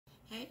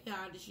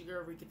This your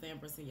girl Rika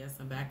Thampress, and yes,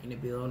 I'm back in the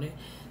building.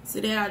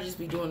 Today I'll just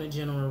be doing a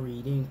general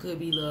reading. Could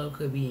be love,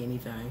 could be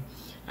anything.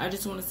 I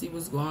just want to see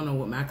what's going on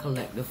with my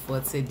collective for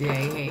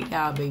today. Hey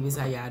y'all babies,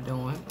 how y'all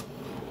doing?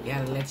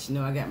 Gotta let you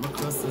know I got my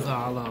crystals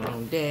all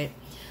on deck.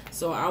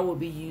 So I will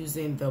be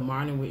using the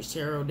Morning Witch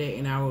Tarot deck,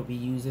 and I will be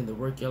using the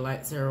Work Your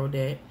Light Tarot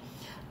deck.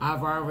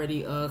 I've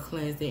already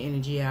cleansed the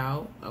energy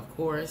out. Of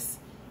course,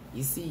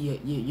 you see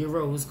your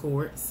rose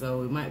quartz,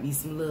 so it might be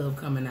some love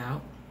coming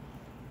out.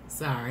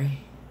 Sorry.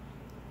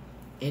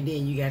 And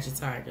then you got your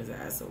tiger's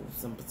eye, so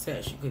some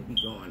protection could be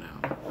going on.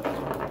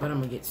 But I'm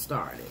going to get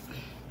started.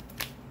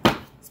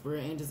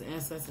 Spirit, angels,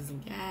 ancestors,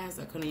 and guides,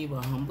 I couldn't even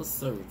a humble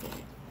servant.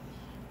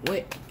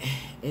 What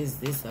is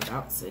this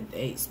about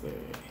today,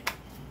 Spirit?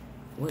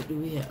 What do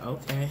we have?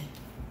 Okay.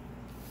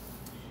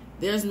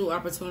 There's new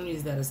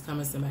opportunities that is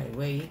coming somebody's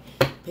way.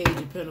 Page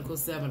of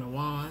Pentacles, Seven of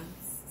Wands.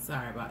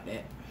 Sorry about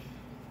that.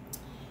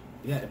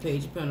 You got the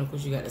Page of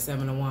Pentacles, you got the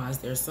Seven of Wands.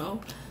 There's some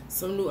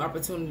new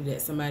opportunity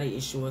that somebody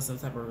is showing some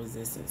type of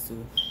resistance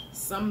to.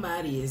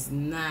 Somebody is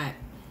not,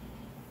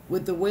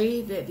 with the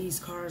way that these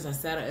cards are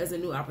set up, as a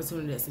new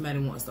opportunity that somebody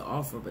wants to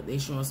offer, but they're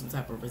showing some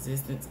type of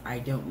resistance. I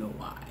don't know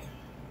why.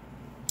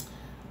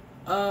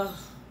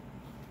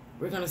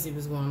 We're going to see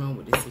what's going on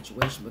with this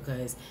situation,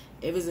 because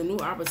if it's a new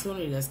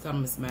opportunity that's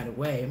coming somebody's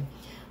way,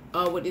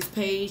 with this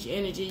page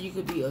energy, you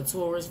could be a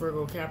Taurus,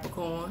 Virgo,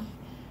 Capricorn.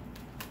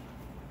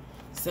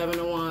 Seven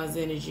of Wands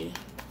energy.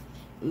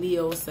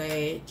 Leo,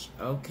 Sag.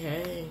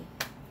 Okay.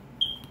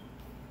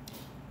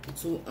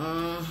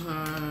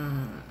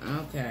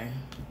 Okay.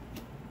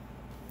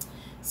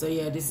 So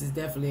yeah, this is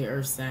definitely an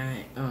earth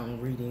sign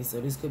reading. So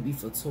this could be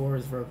for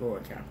Taurus, Virgo, or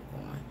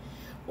Capricorn.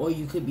 Or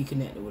you could be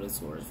connected with a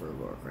Taurus,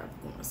 Virgo, or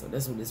Capricorn. So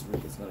that's what this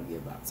reading is going to be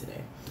about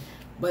today.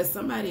 But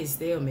somebody is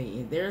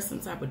stalemating. There are some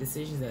type of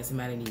decisions that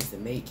somebody needs to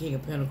make. King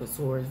of Pentacles,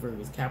 Taurus,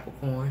 Virgo,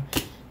 Capricorn.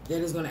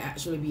 That is going to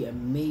actually be a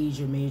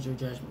major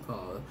judgment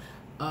call.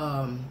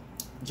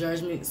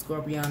 Judgment,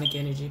 Scorpionic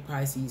energy,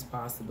 Pisces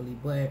possibly.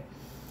 But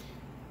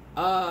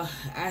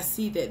I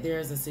see that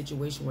there's a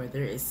situation where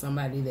there is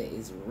somebody that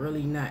is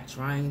really not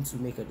trying to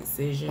make a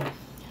decision.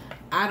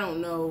 I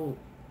don't know.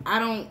 I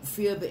don't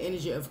feel the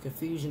energy of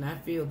confusion. I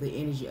feel the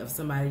energy of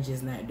somebody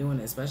just not doing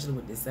it, especially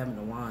with the Seven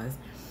of Wands.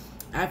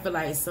 I feel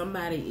like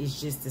somebody is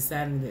just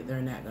deciding that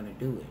they're not going to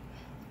do it.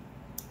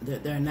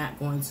 That they're not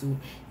going to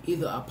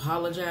either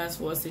apologize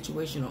for a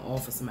situation or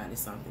offer somebody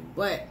something.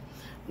 But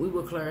we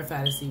will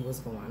clarify to see what's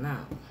going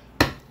on.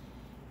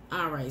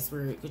 All right,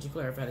 Spirit, could you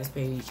clarify this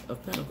Page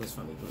of Pentacles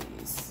for me,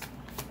 please?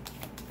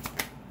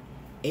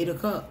 Eight of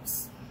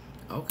Cups.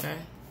 Okay.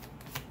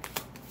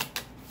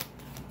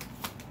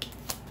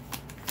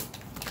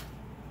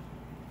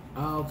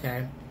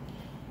 Okay.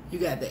 You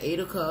got the Eight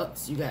of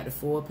Cups, you got the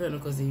Four of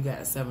Pentacles, and you got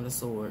the Seven of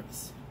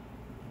Swords.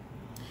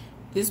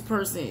 This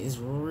person is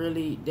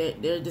really,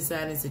 they're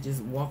deciding to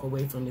just walk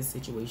away from this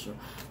situation.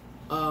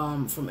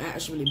 From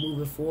actually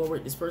moving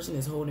forward. This person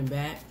is holding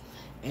back.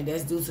 And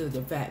that's due to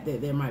the fact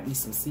that there might be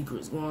some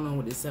secrets going on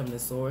with the Seven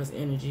of Swords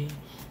energy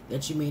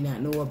that you may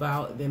not know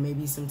about. There may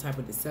be some type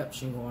of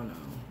deception going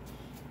on.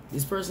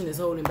 This person is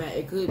holding back.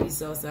 It could be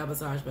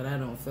self-sabotage, but I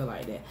don't feel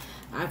like that.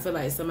 I feel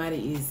like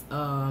somebody is,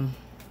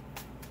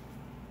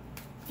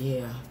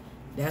 yeah,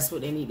 that's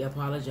what they need to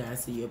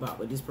apologize to you about.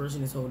 But this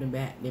person is holding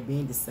back. They're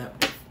being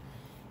deceptive.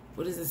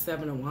 What is the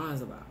Seven of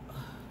Wands about?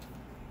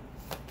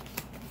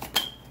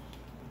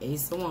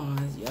 Ace of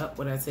Wands. Yep,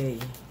 what I tell you.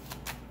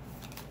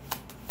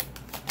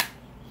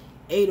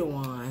 Eight of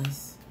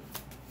Wands.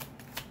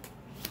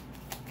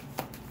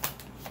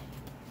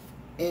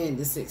 And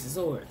the Six of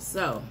Swords.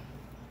 So,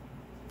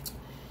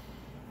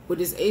 with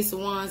this Ace of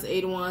Wands,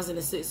 Eight of Wands, and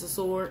the Six of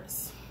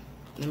Swords,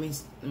 let me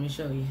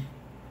show you.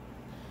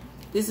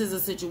 This is a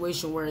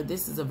situation where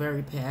this is a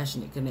very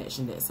passionate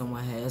connection that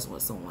someone has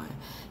with someone.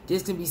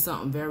 This can be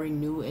something very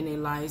new in their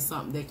life,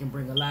 something that can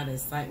bring a lot of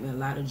excitement, a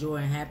lot of joy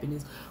and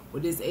happiness.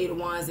 With this Eight of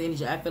Wands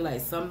energy, I feel like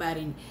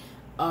somebody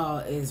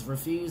is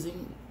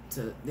refusing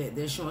to,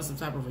 they're showing some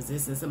type of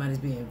resistance. Somebody's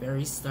being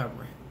very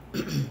stubborn.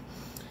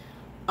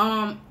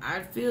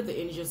 I feel the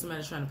energy of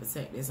somebody trying to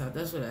protect this.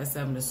 That's what that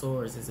Seven of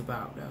Swords is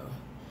about,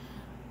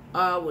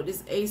 though. With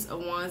this Ace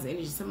of Wands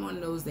energy, someone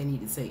knows they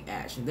need to take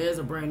action. There's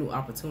a brand new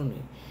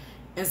opportunity.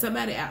 And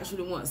somebody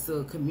actually wants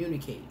to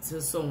communicate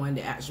to someone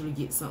to actually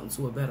get something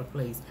to a better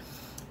place.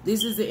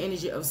 This is the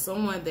energy of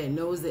someone that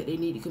knows that they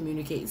need to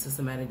communicate to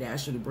somebody that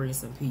actually brings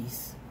some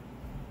peace.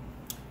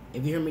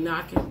 If you hear me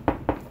knocking,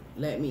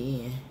 let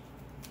me in.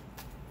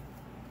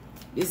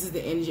 This is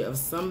the energy of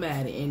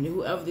somebody. And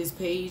whoever this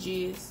page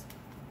is,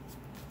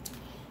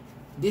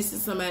 this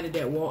is somebody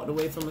that walked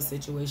away from a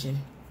situation.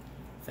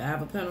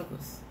 Five of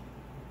Pentacles.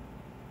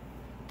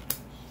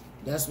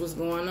 That's what's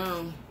going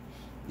on.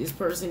 This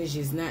person is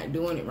just not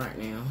doing it right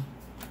now.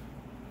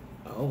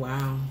 Oh,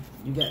 wow.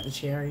 You got the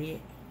Chariot.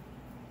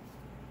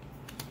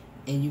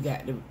 And you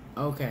got the...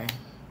 Okay.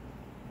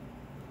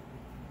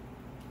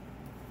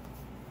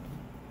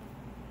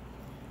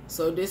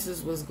 So this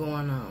is what's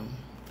going on.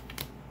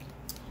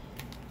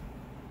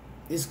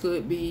 This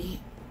could be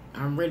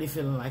I'm really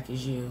feeling like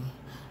it's you.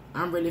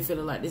 I'm really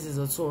feeling like this is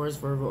a Taurus,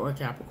 Virgo, or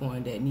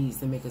Capricorn that needs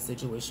to make a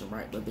situation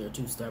right, but they're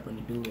too stubborn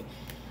to do it.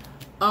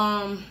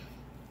 I'm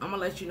going to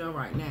let you know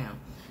right now.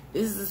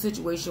 This is a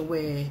situation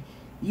where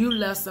you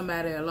left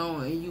somebody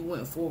alone and you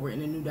went forward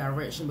in a new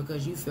direction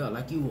because you felt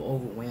like you were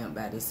overwhelmed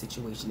by this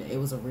situation, that it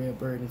was a real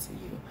burden to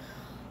you.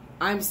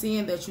 I'm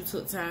seeing that you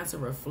took time to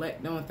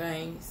reflect on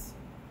things.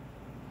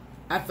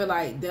 I feel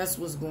like that's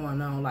what's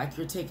going on. Like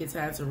you're taking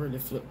time to really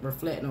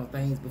reflect on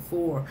things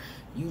before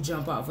you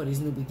jump out for this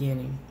new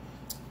beginning.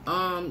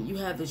 You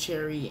have the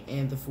Chariot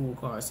and the Fool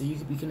card, so you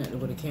could be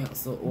connected with a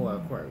Cancer or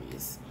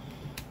Aquarius.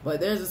 But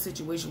there's a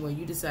situation where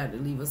you decided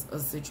to leave a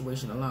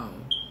situation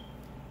alone.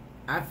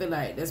 I feel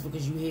like that's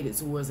because you headed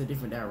towards a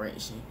different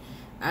direction.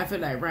 I feel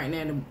like right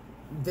now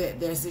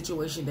that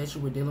situation that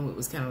you were dealing with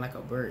was kind of like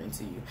a burden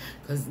to you,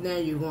 because now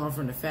you're going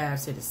from the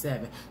 5 to the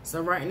 7.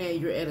 So right now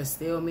you're at a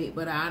stalemate,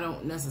 but I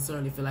don't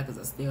necessarily feel like it's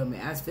a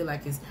stalemate. I feel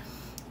like it's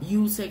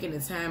you taking the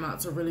time out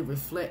to really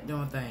reflect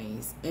on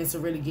things and to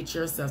really get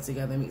yourself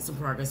together and make some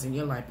progress in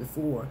your life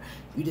before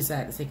you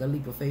decide to take a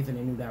leap of faith in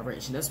a new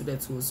direction. That's what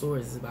that Two of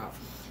Swords is about.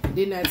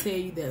 Didn't I tell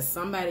you that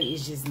somebody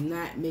is just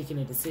not making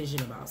a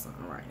decision about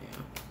something right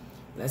now?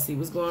 Let's see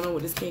what's going on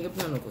with this King of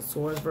Pentacles,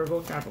 Taurus,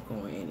 Virgo,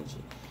 Capricorn energy.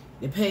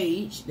 The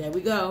Page, there we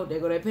go. There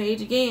go that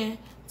Page again.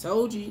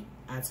 Told you.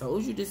 I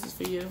told you this is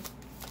for you.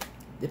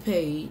 The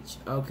Page.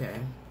 Okay.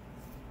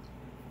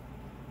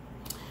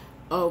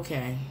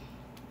 Okay.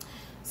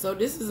 So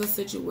this is a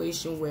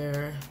situation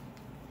where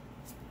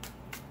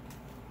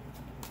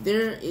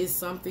there is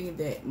something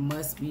that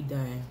must be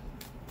done.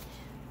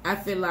 I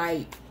feel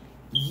like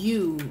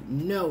you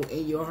know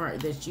in your heart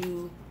that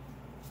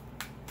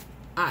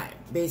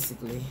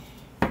basically,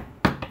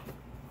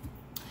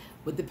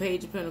 with the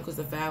Page of Pentacles,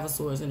 the Five of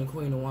Swords, and the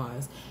Queen of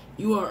Wands,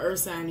 you are Earth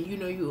sign, and you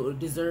know you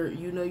deserve,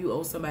 you know you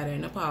owe somebody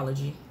an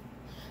apology.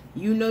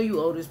 You know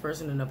you owe this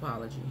person an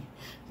apology.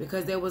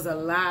 Because there was a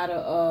lot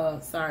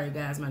of, sorry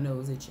guys, my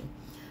nose itching.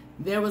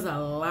 There was a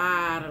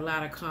lot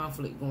of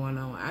conflict going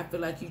on. I feel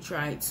like you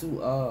tried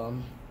to,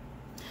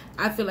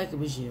 I feel like it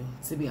was you,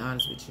 to be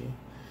honest with you.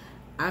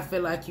 I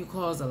feel like you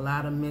caused a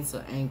lot of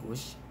mental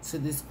anguish to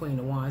this Queen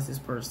of Wands, this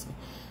person.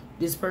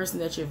 This person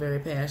that you're very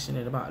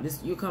passionate about.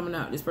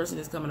 This person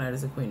is coming out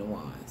as a Queen of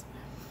Wands.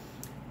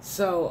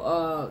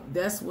 So,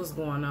 that's what's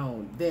going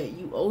on. That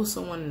you owe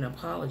someone an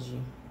apology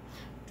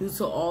due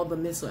to all the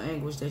mental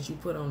anguish that you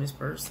put on this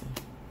person.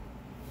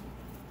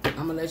 I'm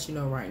going to let you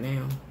know right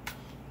now.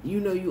 You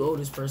know you owe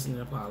this person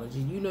an apology.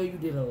 You know you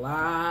did a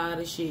lot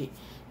of shit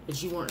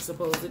that you weren't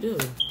supposed to do.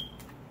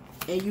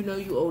 And you know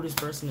you owe this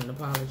person an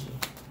apology.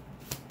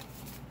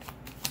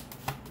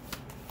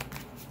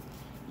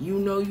 You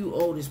know you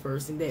owe this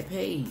person that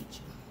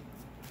Page.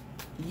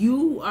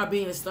 You are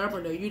being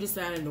stubborn though. You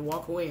deciding to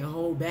walk away and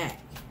hold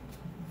back.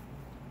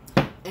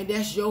 And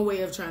that's your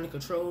way of trying to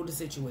control the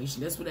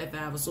situation. That's what that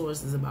Five of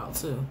Swords is about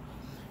too.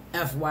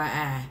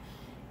 FYI.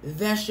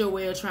 That's your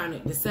way of trying to...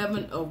 The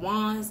Seven of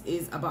Wands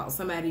is about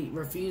somebody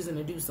refusing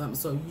to do something.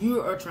 So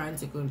you are trying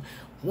to...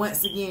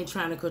 Once again,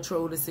 trying to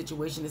control the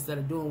situation instead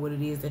of doing what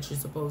it is that you're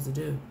supposed to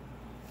do.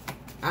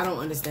 I don't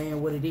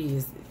understand what it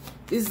is.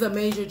 This is a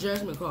major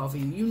judgment call for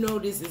you. You know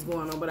this is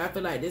going on, but I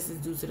feel like this is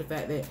due to the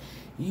fact that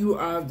you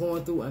are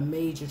going through a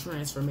major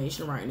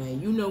transformation right now.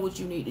 You know what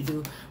you need to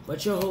do,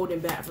 but you're holding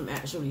back from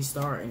actually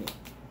starting it.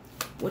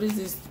 What is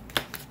this?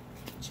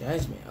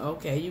 Judgment.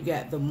 Okay, you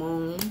got the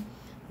Moon,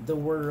 the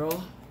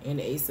World, and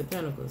the Ace of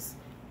Pentacles.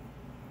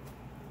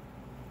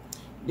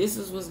 This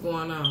is what's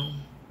going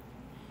on.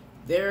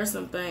 There are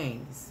some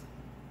things.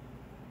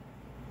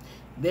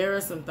 There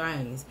are some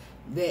things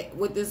that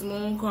with this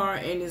Moon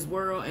card and this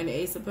World and the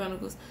Ace of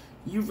Pentacles,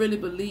 you really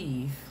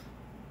believe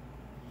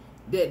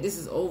that this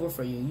is over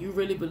for you. You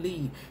really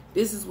believe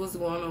this is what's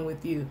going on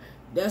with you.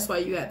 That's why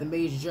you got the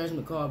Major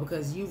Judgment card,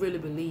 because you really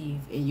believe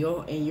in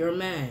your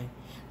mind.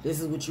 This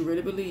is what you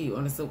really believe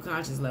on a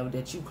subconscious level,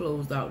 that you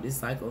closed out this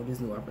cycle, this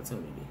new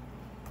opportunity.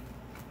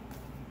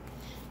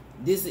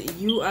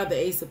 You are the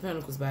Ace of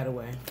Pentacles, by the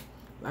way.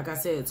 Like I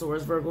said,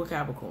 Taurus, Virgo,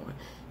 Capricorn.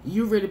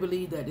 You really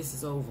believe that this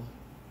is over.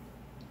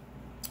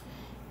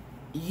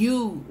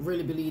 You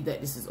really believe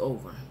that this is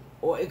over.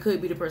 Or it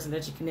could be the person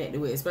that you're connected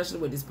with, especially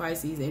with this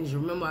Pisces energy.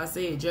 Remember I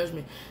said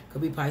judgment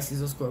could be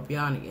Pisces or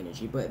Scorpionic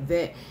energy. But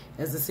that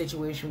is a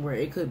situation where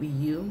it could be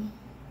you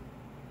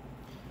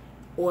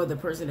or the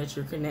person that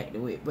you're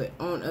connected with. But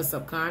on a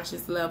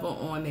subconscious level,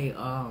 on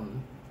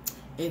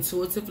a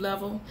intuitive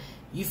level,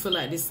 you feel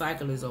like this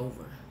cycle is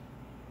over.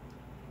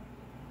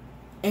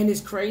 And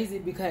it's crazy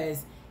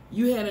because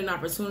you had an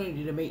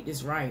opportunity to make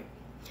this right.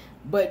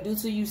 But due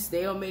to you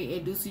stalemate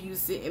and due to you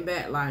sitting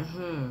back like,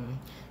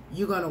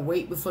 you're going to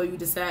wait before you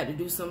decide to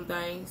do some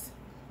things.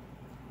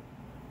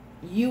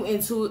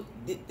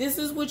 This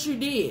is what you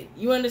did.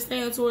 You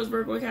understand, Taurus,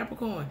 Virgo,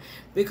 Capricorn?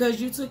 Because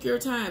you took your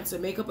time to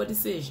make up a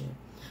decision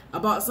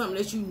about something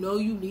that you know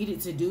you needed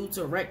to do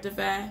to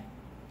rectify.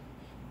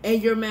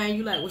 And your mind,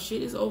 you like, well,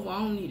 shit is over. I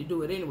don't need to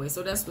do it anyway.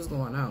 So that's what's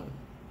going on.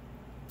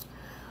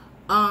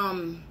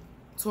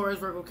 Taurus,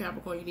 Virgo,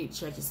 Capricorn, you need to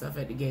check yourself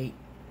at the gate.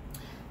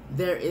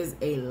 There is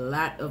a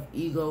lot of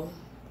ego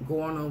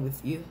going on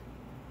with you,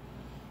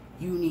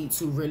 you need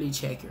to really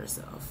check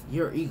yourself.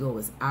 Your ego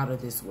is out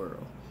of this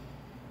world.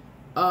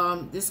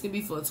 This can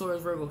be for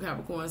Taurus, Virgo,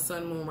 Capricorn,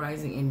 Sun, Moon,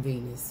 Rising, and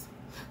Venus.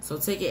 So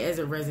take it as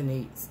it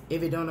resonates.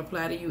 If it don't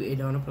apply to you, it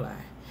don't apply.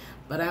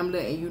 But I'm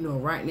letting you know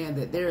right now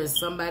that there is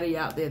somebody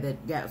out there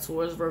that got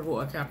Taurus,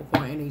 Virgo, or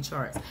Capricorn in their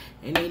charts.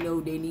 And they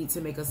know they need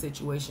to make a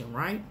situation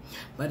right.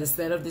 But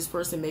instead of this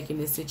person making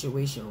this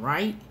situation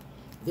right,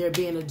 they're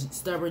being a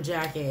stubborn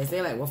jackass.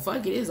 They're like, well,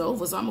 fuck it, it's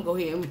over, so I'm going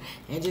to go ahead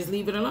and just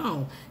leave it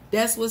alone.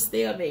 That's what's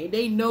stalemate.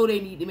 They know they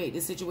need to make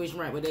this situation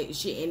right, but they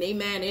shit, and they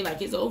mad, they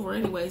like, it's over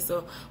anyway,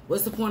 so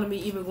what's the point of me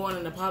even going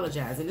and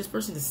apologizing? This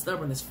person is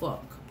stubborn as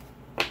fuck.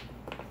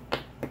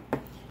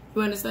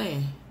 You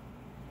understand?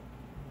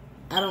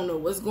 I don't know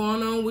what's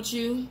going on with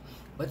you,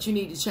 but you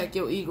need to check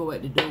your ego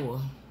at the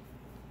door.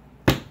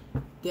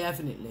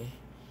 Definitely.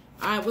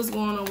 All right, what's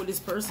going on with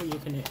this person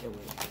you're connected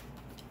with?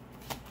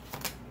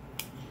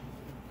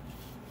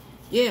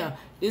 Yeah,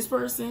 this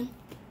person,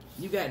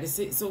 you got the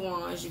 6 of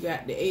Wands, you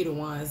got the 8 of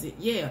Wands.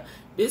 Yeah,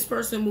 this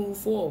person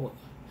moved forward.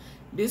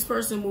 This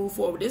person moved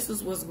forward. This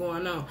is what's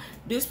going on.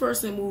 This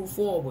person moved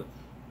forward.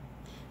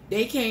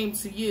 They came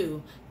to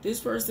you. This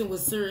person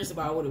was serious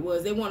about what it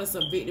was. They wanted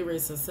some victory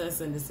and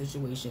success in this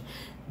situation.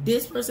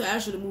 This person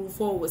actually moved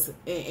forward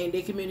and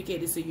they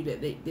communicated to you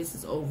that this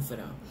is over for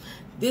them.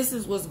 This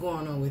is what's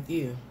going on with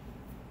you.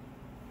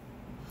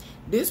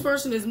 This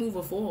person is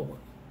moving forward.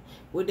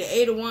 With the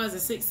 8 of Wands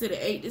and 6 to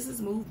the 8, this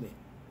is movement.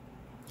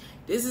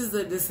 This is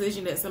a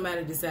decision that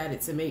somebody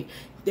decided to make,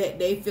 that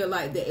they feel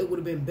like that it would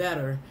have been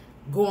better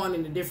going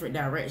in a different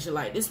direction.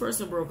 Like, this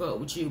person broke up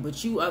with you,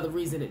 but you are the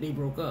reason that they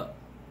broke up.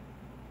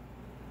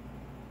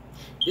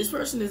 This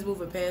person is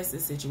moving past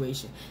this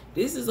situation.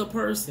 This is a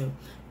person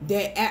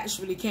that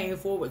actually came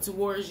forward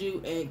towards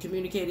you and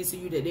communicated to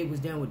you that they was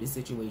done with this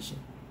situation.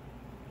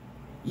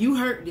 You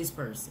hurt this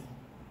person.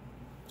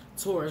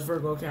 Taurus,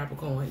 Virgo,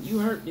 Capricorn. You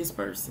hurt this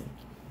person.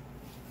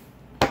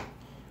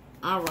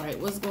 All right,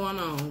 what's going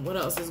on? What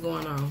else is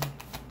going on?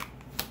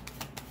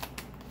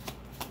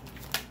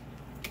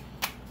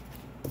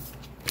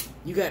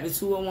 You got the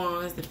 2 of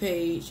Wands, the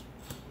Page.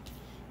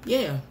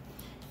 Yeah.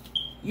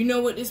 You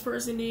know what this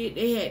person did?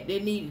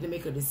 They needed to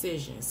make a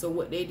decision. So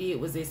what they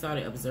did was they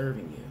started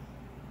observing you.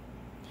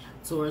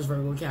 Taurus,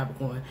 Virgo,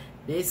 Capricorn.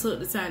 They took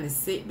the time to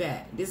sit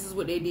back. This is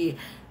what they did.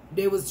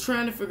 They was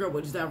trying to figure out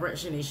which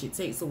direction they should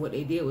take. So what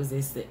they did was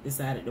they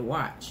decided to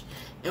watch.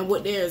 And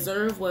what they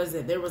observed was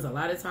that there was a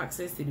lot of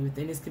toxicity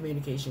within this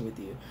communication with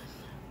you.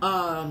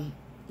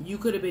 You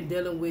could have been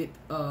dealing with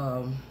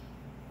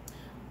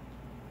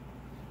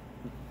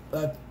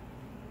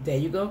there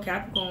you go,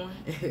 Capricorn.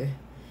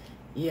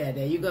 Yeah,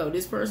 there you go.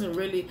 This person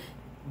really,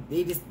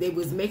 they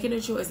was making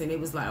a choice and they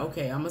was like,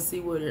 okay, I'm gonna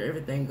see where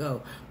everything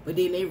go. But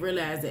then they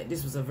realized that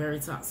this was a very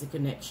toxic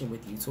connection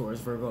with you, Taurus,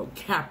 Virgo,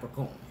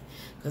 Capricorn,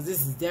 because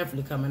this is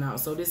definitely coming out.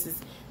 So this is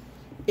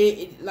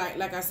it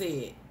like I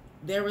said,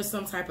 there was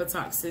some type of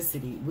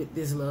toxicity with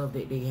this love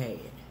that they had.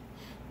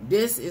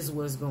 This is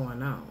what's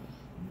going on.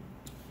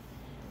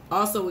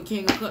 Also with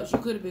King of Cups, you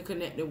could have been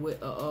connected with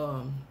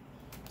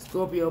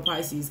Scorpio,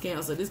 Pisces,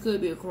 Cancer. This could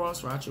be a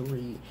cross-racial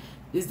read.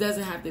 This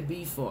doesn't have to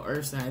be for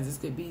earth signs. This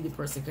could be the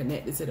person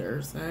connected to the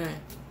earth sign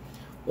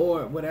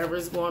or whatever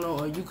is going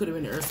on. Or you could have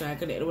been the earth sign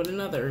connected with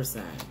another earth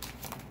sign.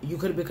 You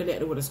could have been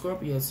connected with a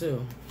Scorpio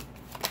too.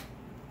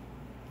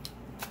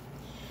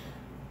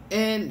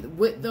 And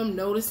with them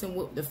noticing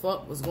what the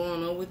fuck was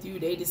going on with you,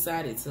 they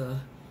decided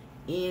to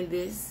end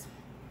this.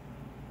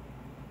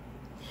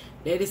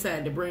 They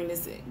decided to bring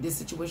this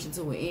situation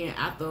to an end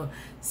after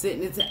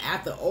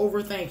after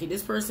overthinking.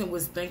 This person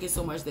was thinking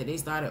so much that they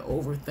started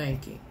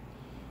overthinking.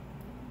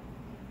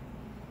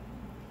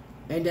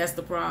 And that's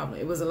the problem.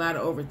 It was a lot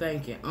of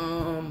overthinking.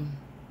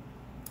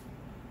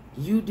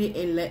 You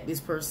didn't let this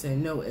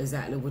person know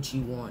exactly what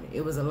you wanted.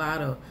 It was a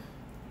lot of,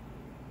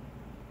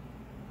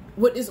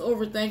 what this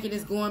overthinking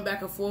is going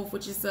back and forth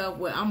with yourself.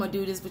 Well, I'm going to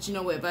do this, but you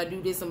know what? If I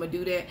do this, I'm going to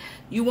do that.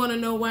 You want to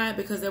know why?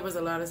 Because there was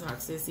a lot of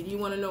toxicity. You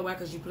want to know why?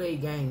 Because you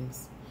played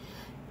games.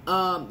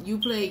 You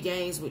played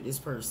games with this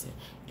person.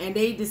 And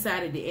they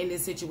decided to end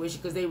this situation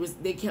because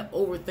they kept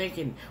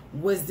overthinking,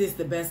 was this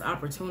the best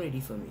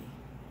opportunity for me?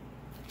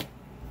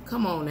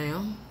 Come on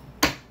now.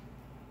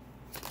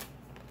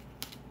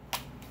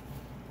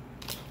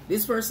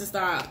 This person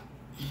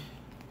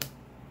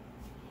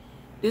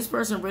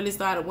really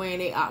started weighing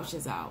their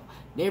options out.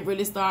 They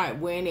really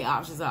started weighing their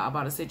options out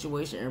about a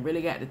situation and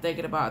really got to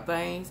thinking about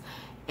things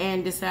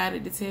and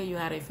decided to tell you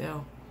how they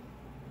felt.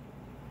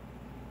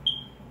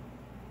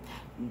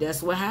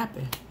 That's what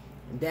happened.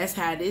 That's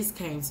how this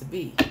came to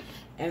be.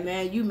 And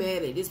man, you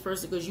mad at this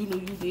person because you knew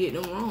you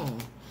did them wrong.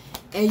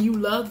 And you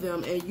love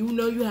them and you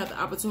know you have the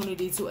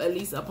opportunity to at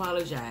least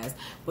apologize.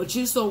 But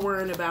you so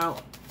worried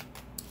about,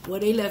 well,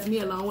 they left me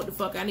alone. What the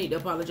fuck I need to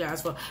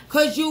apologize for?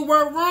 Because you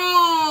were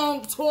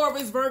wrong,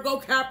 Taurus, Virgo,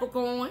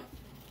 Capricorn.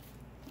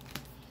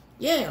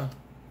 Yeah.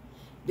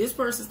 This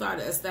person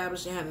started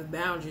establishing having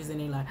boundaries in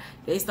their life.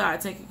 They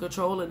started taking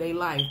control of their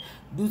life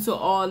due to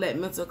all that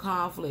mental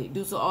conflict,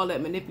 due to all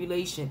that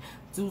manipulation,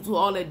 due to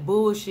all that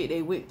bullshit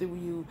they went through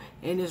you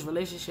in this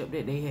relationship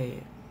that they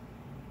had.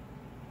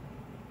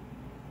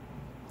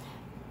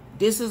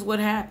 This is what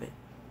happened.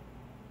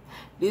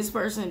 This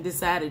person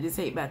decided to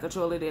take back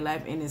control of their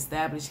life and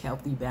establish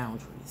healthy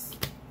boundaries.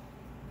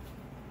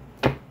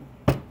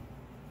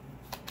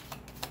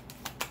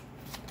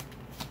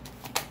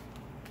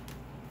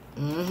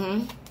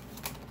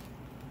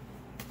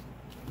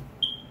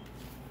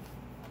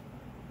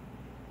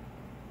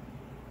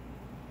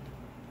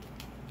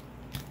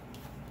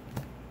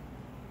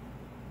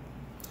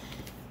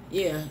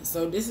 Yeah,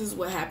 so this is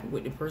what happened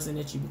with the person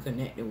that you be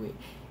connected with.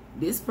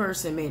 This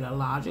person made a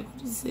logical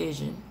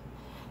decision.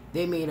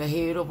 They made a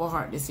head over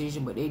heart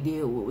decision, but they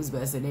did what was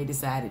best, and they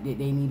decided that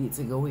they needed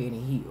to go ahead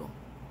and heal.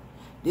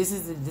 This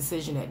is the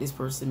decision that this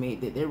person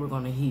made, that they were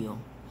going to heal.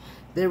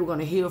 They were going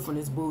to heal from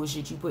this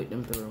bullshit you put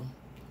them through.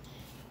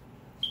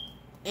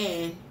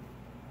 And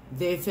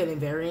they're feeling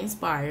very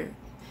inspired.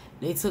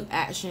 They took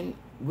action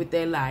with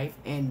their life,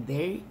 and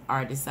they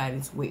are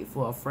deciding to wait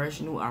for a fresh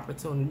new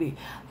opportunity,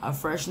 a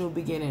fresh new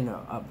beginning,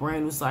 a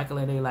brand new cycle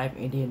of their life,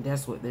 and then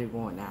that's what they're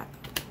going after.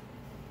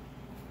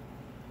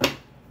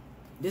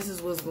 This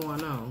is what's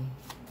going on.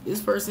 This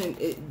person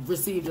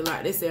received a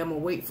lot. They say, I'm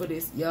going to wait for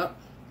this. Yup.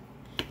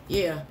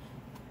 Yeah.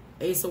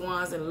 Ace of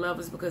Wands and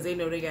Lovers, because they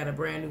know they got a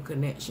brand new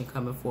connection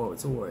coming forward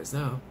towards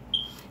them.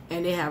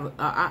 And they have an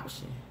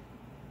option.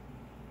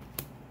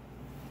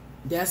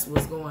 That's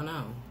what's going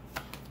on.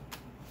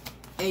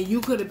 And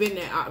you could have been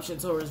that option,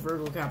 Taurus,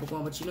 Virgo,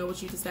 Capricorn, but you know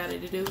what you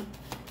decided to do?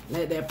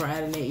 Let that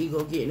pride and that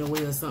ego get in the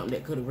way of something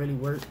that could have really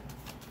worked.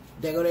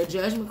 There go that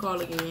judgment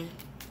call again.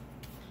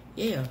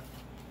 Yeah.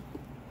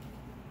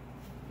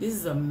 This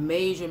is a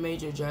major,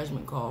 major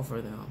judgment call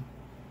for them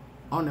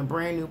on a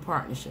brand new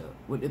partnership.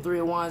 With the Three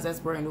of Wands, that's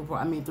brand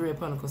new. Three of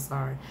Pentacles,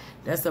 sorry.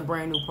 That's a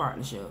brand new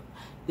partnership.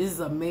 This is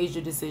a major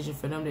decision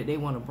for them that they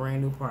want a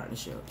brand new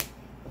partnership.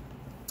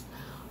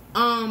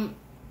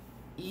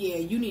 Yeah,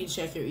 you need to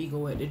check your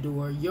ego at the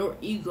door. Your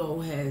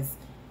ego has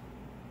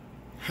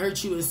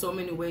hurt you in so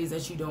many ways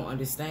that you don't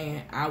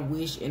understand. I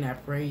wish and I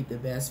pray the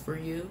best for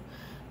you.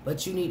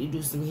 But you need to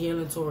do some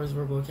healing, Taurus,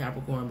 Virgo,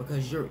 Capricorn,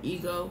 because your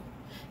ego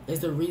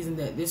is the reason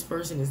that this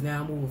person is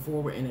now moving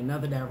forward in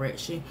another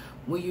direction,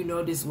 when you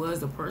know this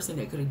was the person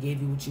that could have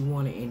gave you what you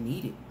wanted and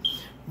needed.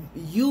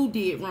 You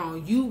did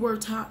wrong. You were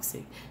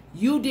toxic.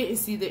 You didn't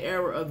see the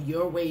error of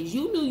your ways.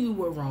 You knew you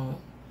were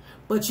wrong,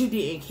 but you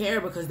didn't care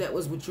because that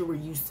was what you were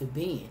used to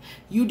being.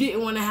 You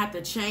didn't want to have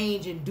to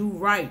change and do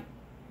right.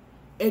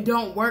 It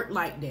don't work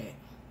like that.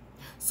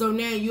 So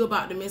now you're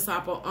about to miss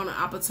out on an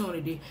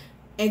opportunity.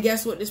 And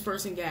guess what this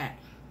person got?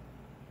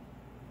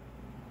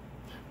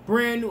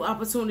 Brand new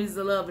opportunities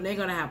to love, and they're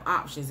going to have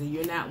options, and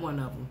you're not one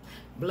of them.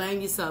 Blame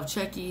yourself.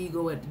 Check your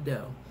ego at the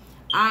door.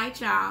 All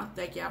right, y'all.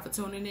 Thank y'all for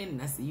tuning in,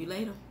 and I'll see you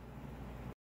later.